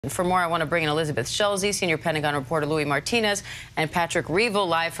For more, I want to bring in Elizabeth Schulze, senior Pentagon reporter Louis Martinez, and Patrick Reevell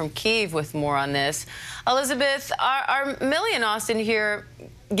live from Kyiv with more on this. Elizabeth, are Milley and Austin here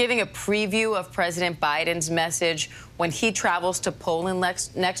giving a preview of President Biden's message when he travels to Poland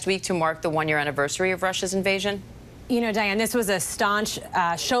next week to mark the one-year anniversary of Russia's invasion? You know, Diane, this was a staunch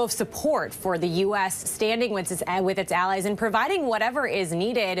show of support for the U.S. standing with its allies and providing whatever is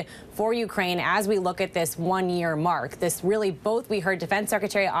needed for Ukraine as we look at this one-year mark. We heard Defense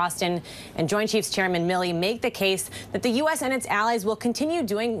Secretary Austin and Joint Chiefs Chairman Milley make the case that the U.S. and its allies will continue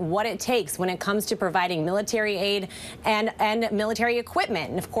doing what it takes when it comes to providing military aid and military equipment.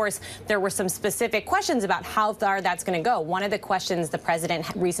 And of course, there were some specific questions about how far that's going to go. One of the questions the president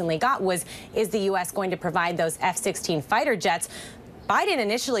recently got was, is the U.S. going to provide those F-16 fighter jets? Biden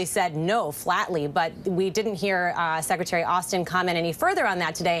initially said no, flatly, but we didn't hear Secretary Austin comment any further on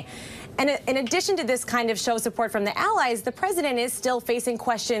that today. And in addition to this kind of show of support from the allies, the president is still facing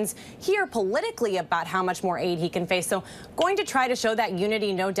questions here politically about how much more aid he can face. So going to try to show that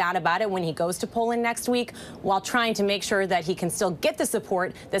unity, no doubt about it, when he goes to Poland next week, while trying to make sure that he can still get the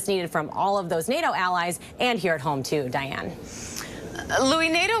support that's needed from all of those NATO allies and here at home, too, Diane. Louis,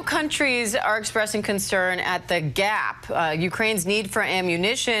 NATO countries are expressing concern at the gap, Ukraine's need for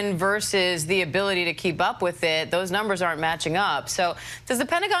ammunition versus the ability to keep up with it. Those numbers aren't matching up. So does the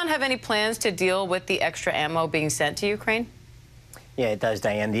Pentagon have any plans to deal with the extra ammo being sent to Ukraine? Yeah, it does,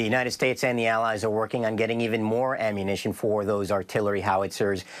 Diane. The United States and the allies are working on getting even more ammunition for those artillery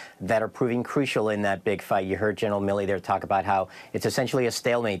howitzers that are proving crucial in that big fight. You heard General Milley there talk about how it's essentially a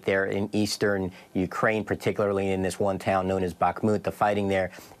stalemate there in eastern Ukraine, particularly in this one town known as Bakhmut. The fighting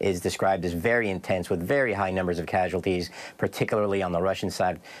there is described as very intense with very high numbers of casualties, particularly on the Russian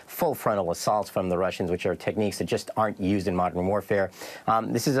side. Full frontal assaults from the Russians, which are techniques that just aren't used in modern warfare.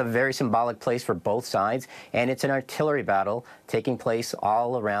 This is a very symbolic place for both sides, and it's an artillery battle taking place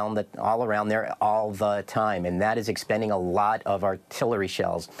all around there all the time, and that is expending a lot of artillery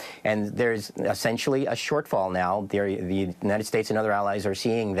shells. And there's essentially a shortfall now. The United States and other allies are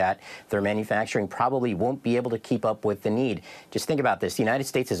seeing that their manufacturing probably won't be able to keep up with the need. Just think about this. The United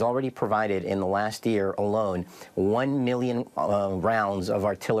States has already provided in the last year alone 1 million rounds of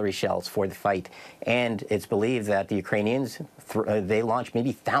artillery shells for the fight, and it's believed that the Ukrainians they launch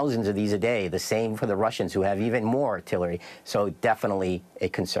maybe thousands of these a day. The same for the Russians, who have even more artillery. So definitely a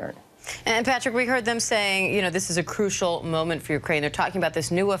concern. And Patrick, we heard them saying, you know, this is a crucial moment for Ukraine. They're talking about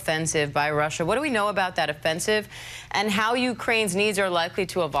this new offensive by Russia. What do we know about that offensive and how Ukraine's needs are likely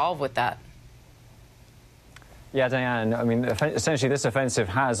to evolve with that? Yeah, Diane, I mean, essentially this offensive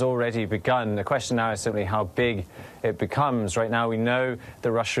has already begun. The question now is simply how big it becomes. Right now we know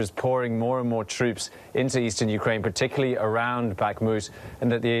that Russia is pouring more and more troops into eastern Ukraine, particularly around Bakhmut, and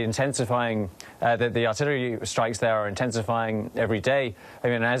that the artillery strikes there are intensifying every day. I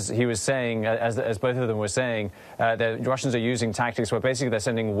mean, as he was saying, as both of them were saying, the Russians are using tactics where basically they're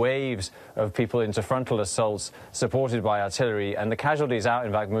sending waves of people into frontal assaults supported by artillery, and the casualties out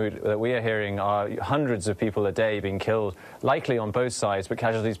in Bakhmut that we are hearing are hundreds of people a day being killed, likely on both sides, but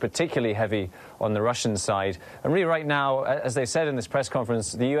casualties particularly heavy on the Russian side. And really right now, as they said in this press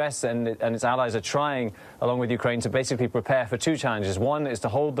conference, the US and its allies are trying, along with Ukraine, to basically prepare for two challenges. One is to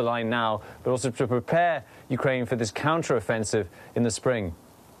hold the line now, but also to prepare Ukraine for this counteroffensive in the spring.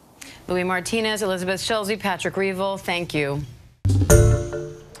 Louis Martinez, Elizabeth Schulze, Patrick Reevell, thank you.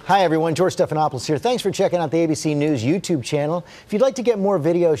 Hi, everyone. George Stephanopoulos here. Thanks for checking out the ABC News YouTube channel. If you'd like to get more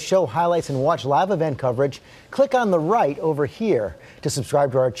videos, show highlights, and watch live event coverage, click on the right over here to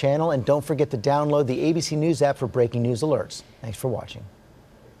subscribe to our channel. And don't forget to download the ABC News app for breaking news alerts. Thanks for watching.